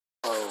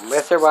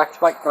Mr.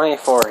 Waxbike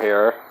 94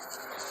 here.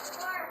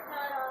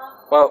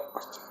 Well,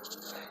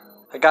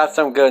 I got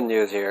some good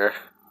news here.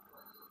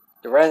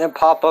 The random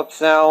pop-ups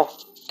now,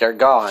 they're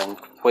gone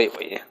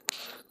completely.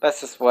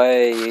 Bestest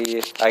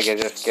way I can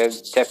just give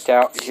tipped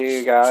out to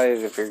you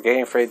guys if you're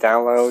getting free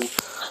download.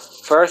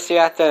 First, you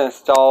have to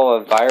install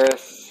a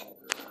virus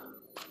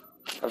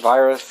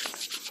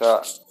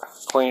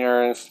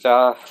cleaner and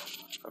stuff,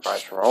 a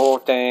virus removal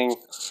thing,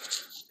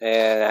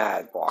 and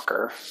ad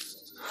blocker.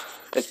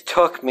 It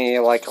took me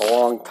like a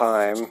long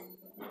time,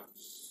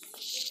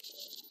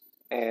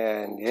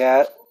 and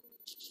yet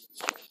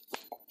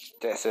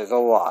this is a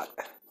lot.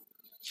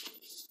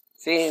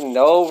 See,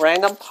 no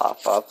random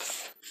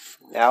pop-ups.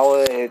 Now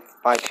it's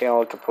my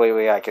channel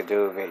completely. I could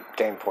do a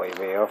gameplay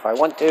video if I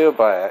want to,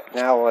 but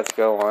now let's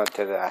go on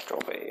to the actual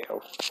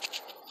video.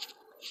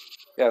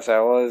 Yes, I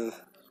was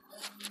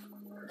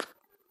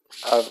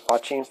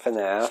watching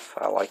FNAF.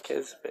 I like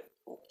his.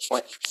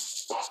 What?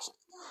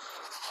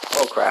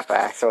 Oh crap! I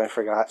accidentally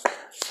forgot.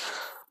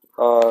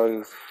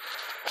 Oh,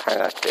 I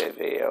haven't did a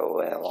video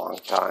in a long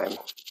time.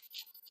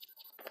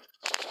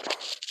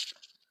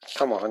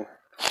 Come on.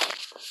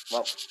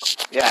 Well,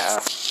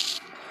 yeah.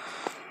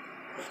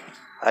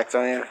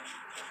 Accidentally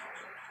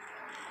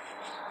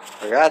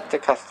forgot the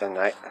custom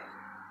night.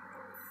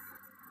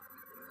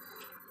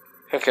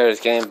 Picker is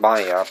getting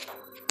Bonnie up.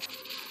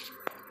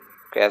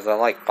 Because I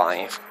like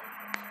Bonnie.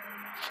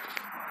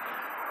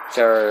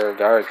 So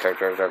the other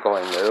characters are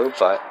going new,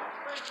 but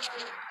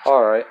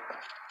alright.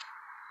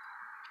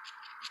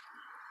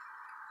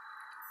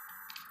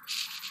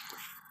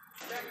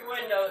 Check your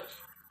windows.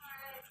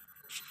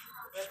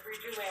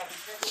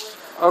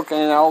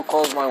 Okay, now I'll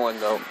close my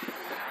window.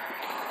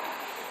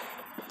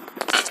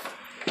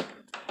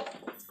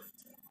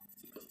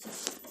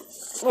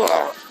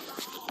 Ugh.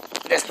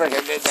 Just like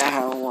I did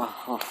that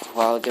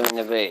while doing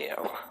the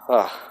video.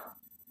 Ugh.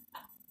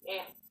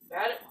 Yeah,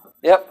 got it?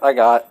 Yep, I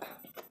got it.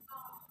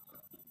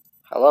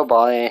 Hello,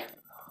 Bonnie.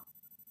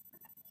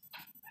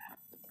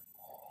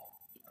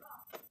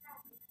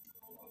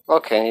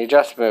 Okay, you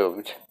just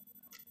moved.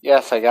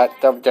 Yes, I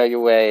got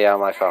WWA on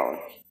my phone.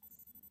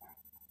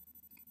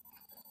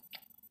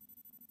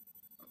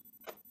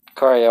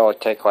 Choreo will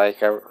take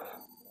like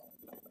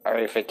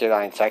every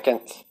 59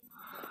 seconds.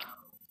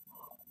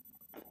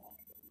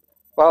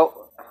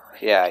 Well,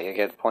 yeah, you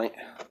get the point.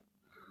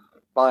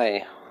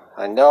 Bonnie,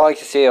 I know I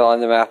can see you on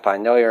the map. I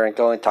know you're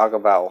going to talk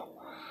about.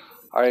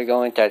 Are you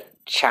going to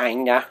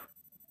China?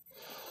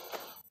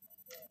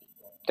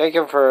 Thank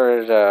you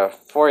for the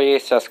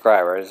 48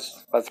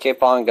 subscribers. Let's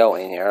keep on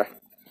going here.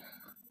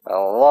 I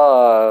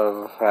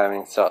love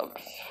having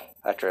subs.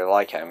 Actually, I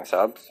like having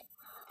subs.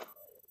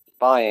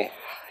 Bonnie,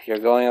 you're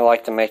going to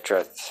like the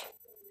Matrix.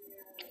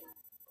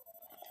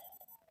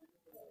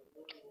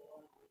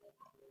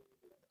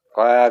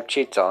 Glad I have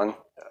cheats on.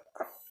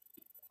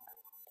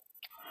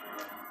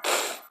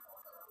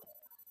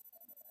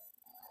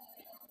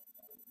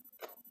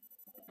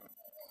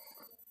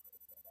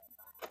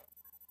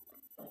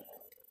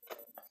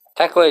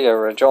 Technically, the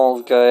original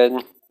is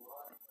good.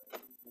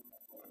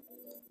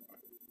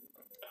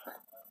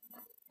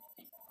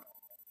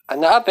 I'm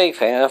not a big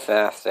fan of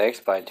FNAF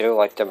 6, but I do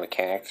like the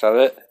mechanics of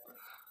it.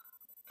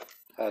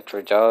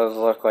 Actually does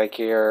look like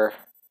you're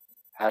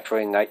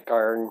actually night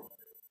guard.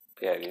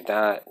 Yeah, you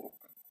not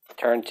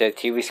turn to the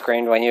TV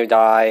screen when you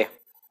die.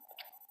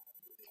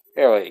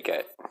 Really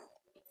good.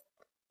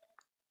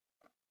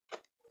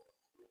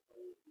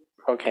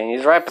 Okay,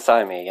 he's right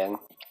beside me again.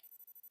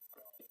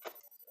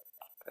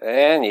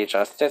 And he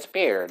just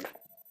disappeared.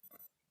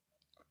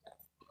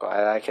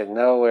 Glad I could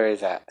know where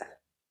he's at.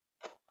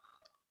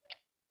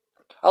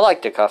 I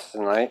like the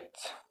custom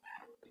nights.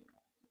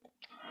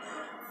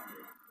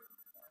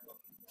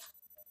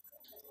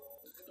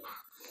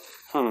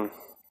 Can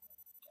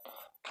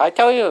I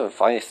tell you a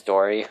funny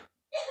story?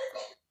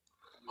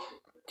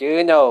 Do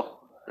you know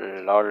a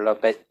little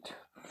bit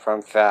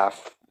from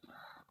FNAF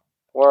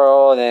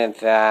World and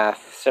FNAF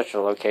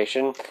Central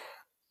Location?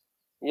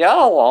 You know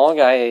how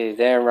long I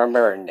didn't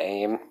remember her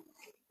name?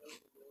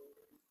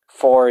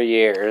 4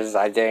 years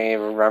I didn't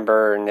even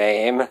remember her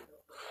name.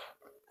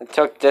 It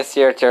took this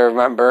year to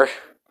remember.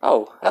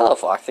 Oh, hello,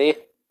 Foxy.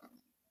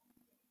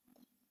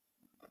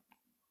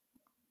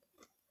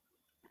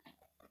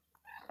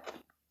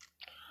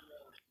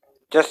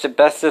 Just the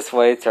bestest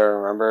way to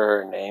remember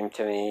her name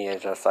to me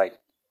is just like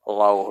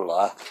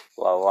Lola.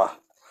 Lola.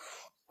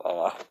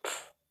 Lola.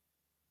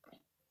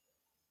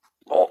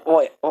 Oh,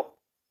 wait. Oh.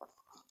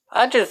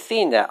 I just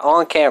seen that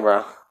on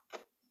camera.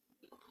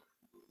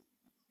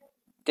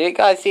 Did you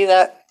guys see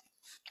that?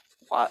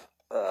 What?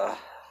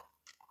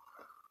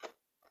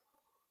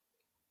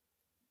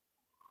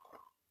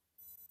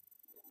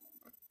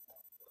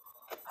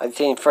 I've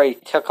seen Freddy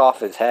took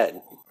off his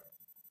head.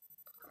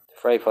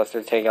 Freddy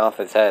poster taking off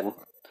his head.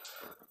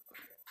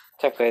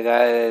 Technically,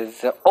 that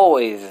is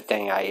always the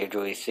thing I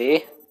usually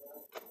see.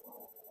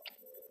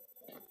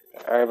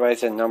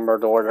 Everybody's in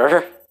numbered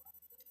order.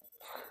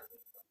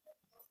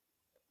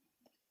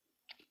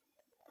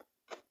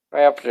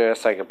 Right after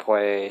this, I could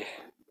play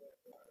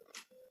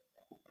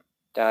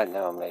Don't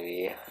know,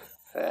 maybe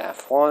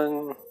FNAF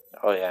 1.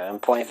 Oh yeah, I'm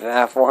playing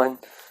FNAF 1.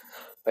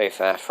 Play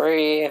FNAF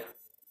 3.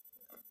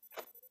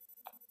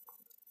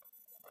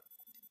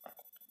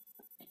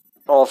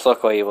 Also,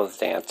 he was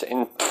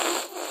dancing.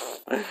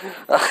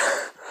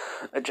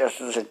 it does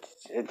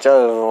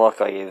look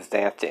like he's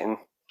dancing.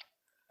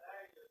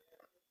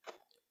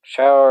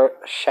 Shout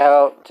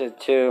out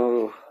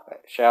to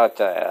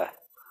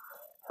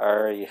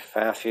our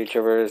FNAF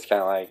YouTubers,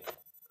 kind of like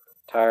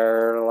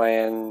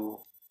Tireland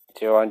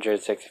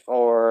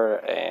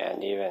 264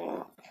 and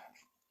even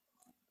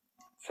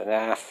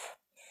FNAF.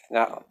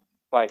 Not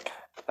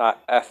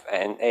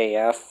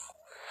FNAF,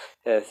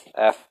 it's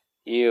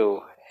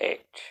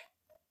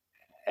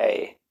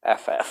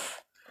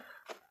FUHAFF.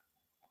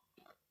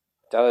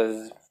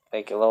 Does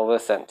make a little bit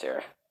of sense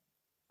here.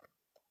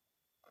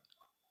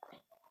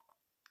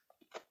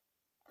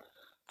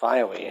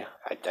 Finally,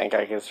 I think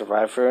I can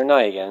survive through a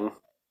night again.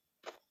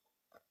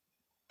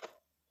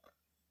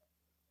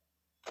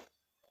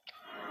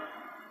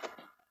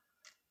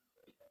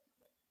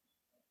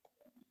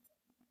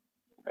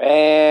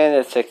 And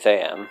it's 6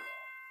 a.m.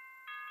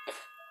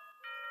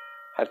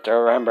 Have to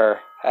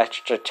remember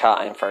extra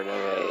time for the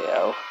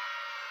video.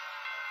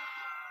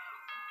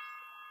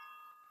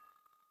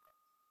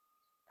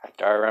 Have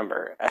to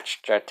remember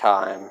extra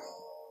time.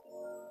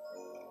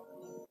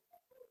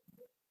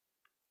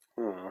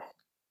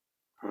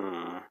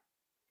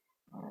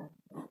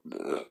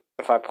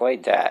 If I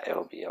played that, it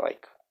would be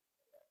like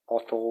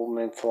multiple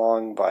minutes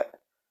long, but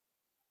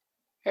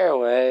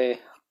anyway,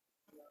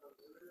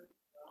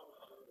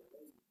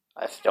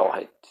 I still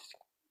hate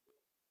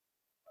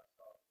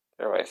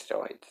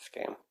this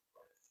game.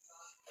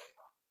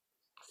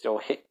 Still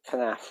hate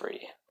FNAF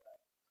 3.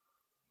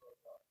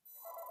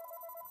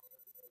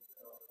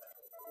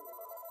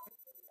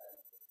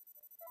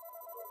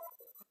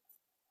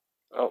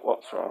 Oh,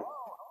 what's wrong?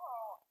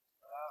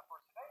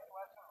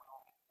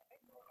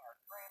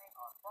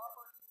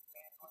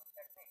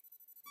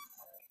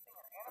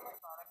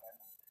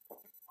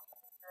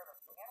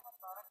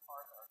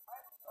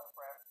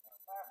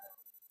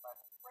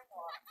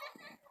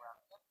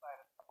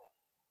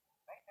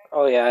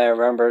 Oh yeah, I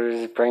remember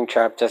the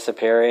Springtrap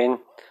disappearing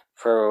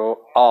for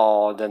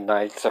all the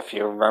nights, if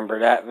you remember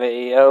that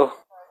video.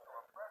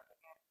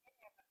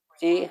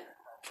 See?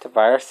 The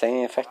virus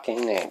ain't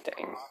affecting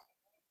anything.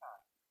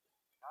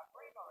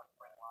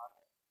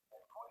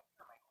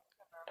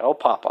 No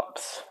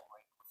pop-ups.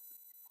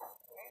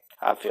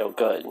 I feel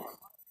good.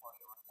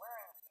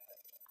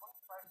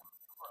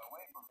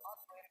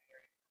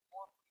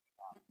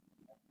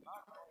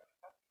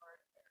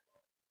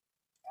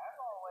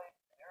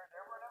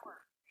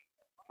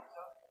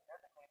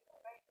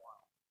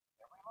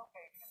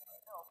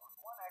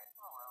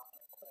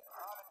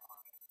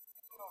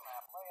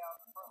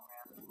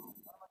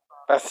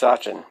 Best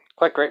option.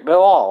 Click rate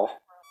below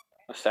all.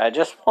 Instead,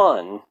 just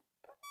one.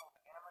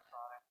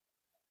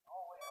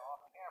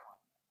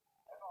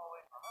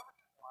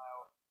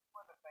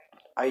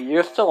 I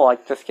used to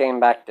like this game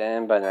back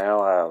then, but now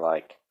I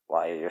like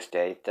why I used to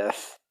hate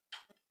this.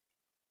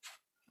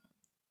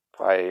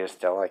 Why I used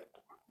to like.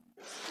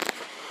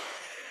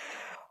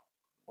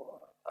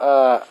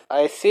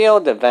 I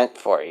sealed the vent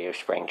for you,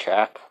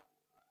 Springtrap.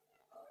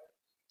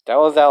 That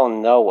was out of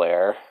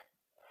nowhere.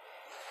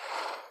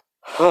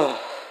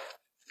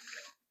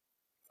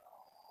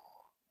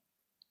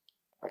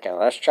 Okay,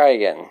 let's try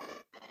again.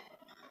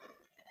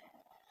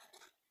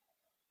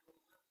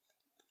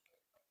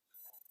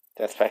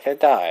 This Becca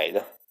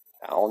died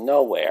out of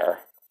nowhere.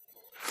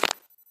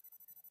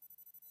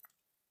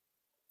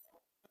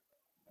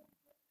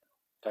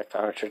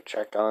 I should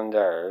check on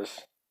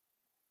theirs.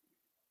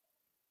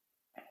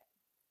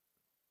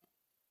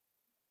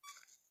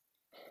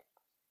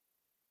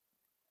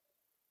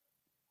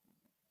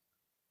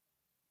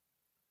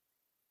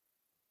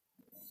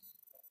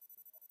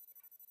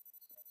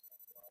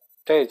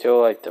 I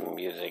do like the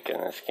music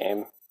in this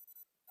game.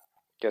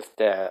 Just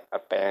that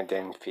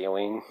abandoned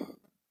feeling.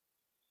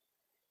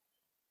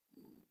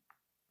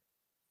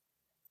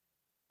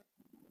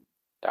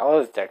 That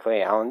was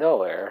definitely out of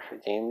nowhere. I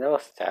didn't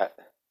notice that.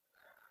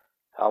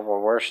 Our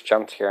worst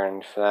jump scare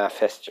in FNAF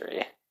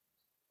history.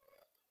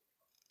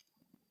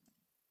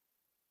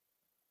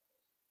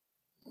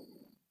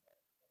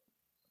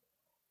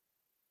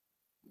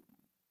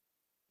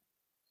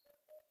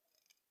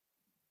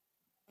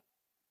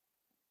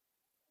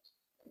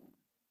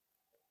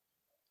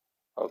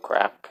 Oh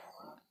crap.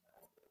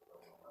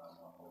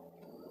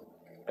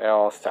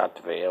 I'll stop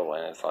the video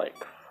when it's like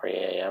 3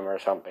 a.m. or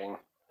something.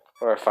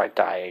 Or if I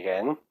die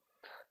again.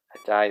 I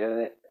died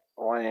at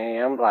 1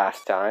 a.m.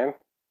 last time.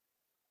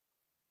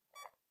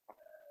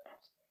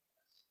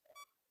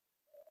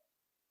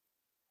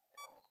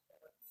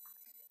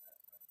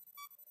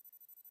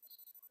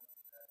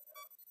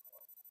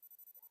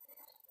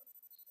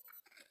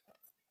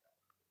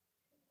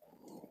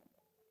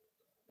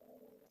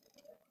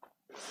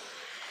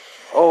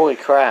 Holy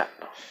crap.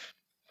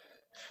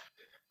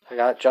 I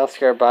got jump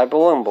scared by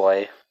Balloon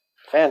Boy.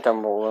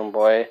 Phantom Balloon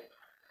Boy.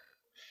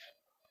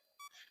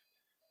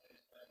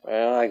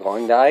 Well, I'm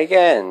going to die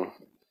again.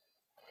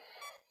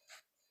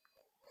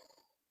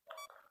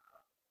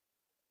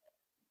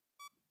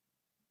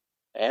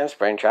 And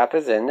Springtrap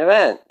is in the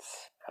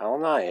vents. How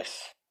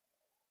nice.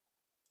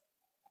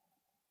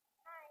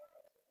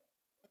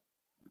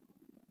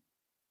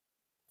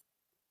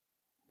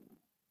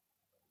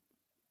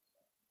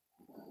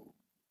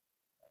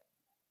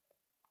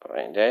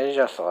 But they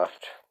just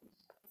left.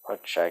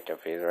 Let's check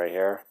if he's right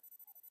here.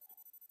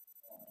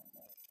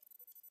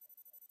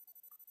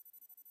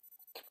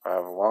 It's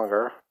probably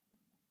longer.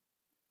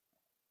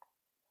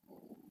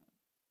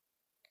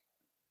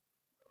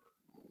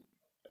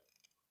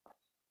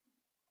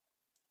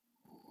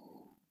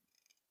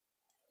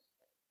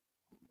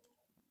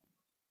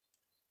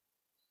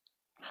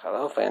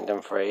 Hello,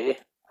 Phantom Freddy.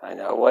 I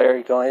know what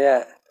you're going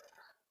to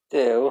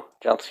do.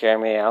 Jump scare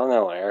me out of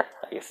nowhere.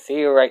 I can see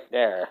you right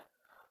there.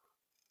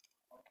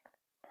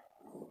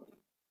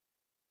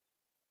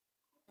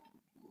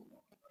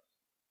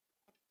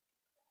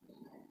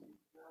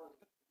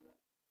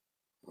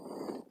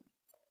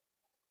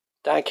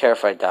 Don't care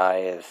if I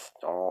die is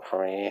normal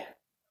for me.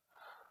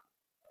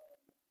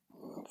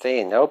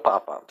 See, no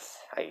pop-ups.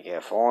 I get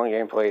a full-on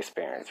gameplay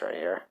experience right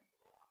here.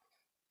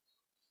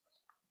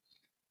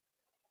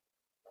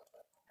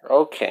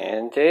 Okay,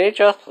 and they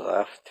just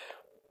left.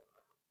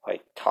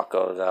 Like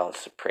tacos out of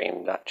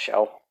Supreme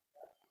nutshell.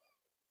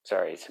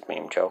 Sorry, it's a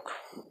meme joke.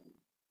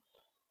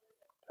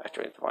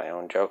 Actually, it's my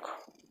own joke.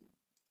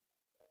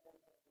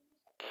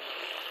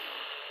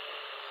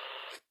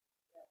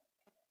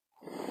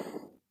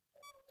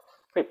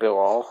 Wait, Bill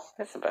All.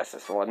 That's the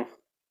bestest one.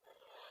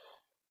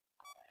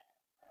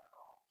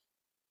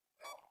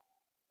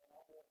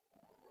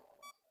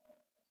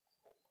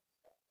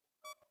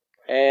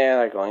 And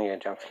I'm going to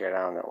get jump scared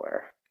out of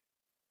nowhere.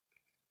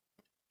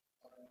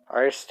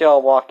 Are you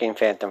still walking,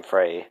 Phantom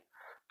Freddy?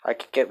 I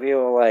could give you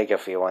a leg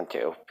if you want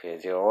to,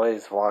 because you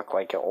always walk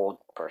like an old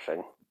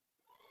person.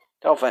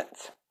 No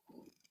offense.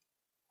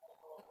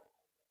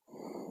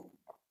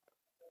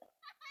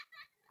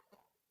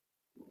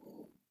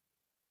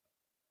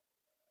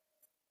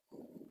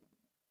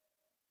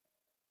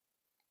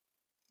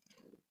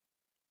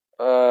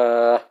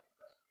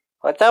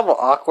 Let's have an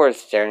awkward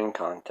staring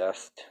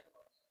contest.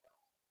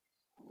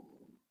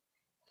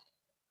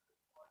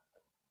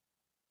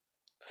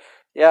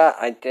 Yeah,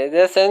 I did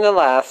this in the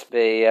last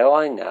video,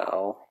 I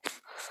know.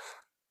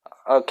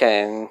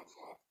 Okay,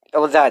 it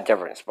was at a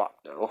different spot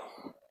though.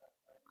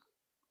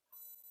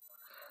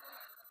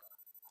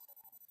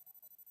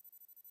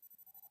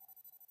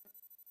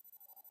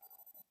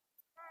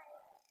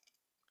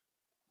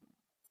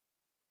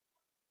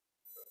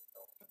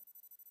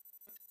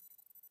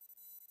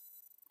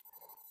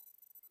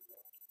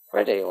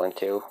 Where did he went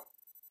to?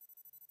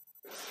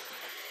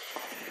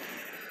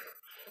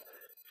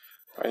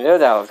 I knew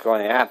that was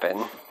going to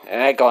happen,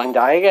 and I go and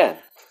die again.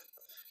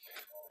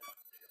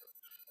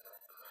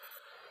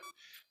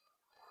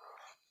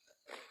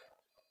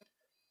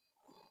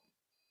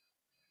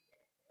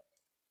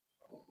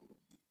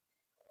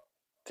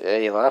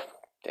 Did he left?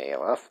 Did he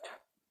left?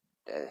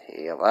 Did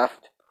he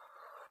left?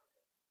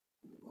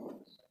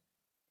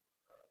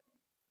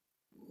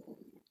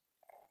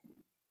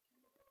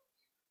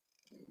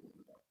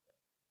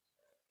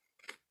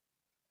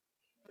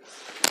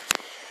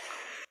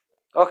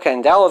 Okay,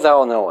 and that was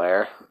out of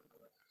nowhere.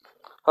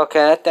 Okay,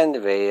 that's the end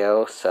of the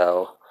video,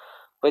 so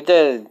we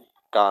did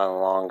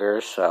gone longer,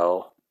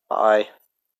 so bye.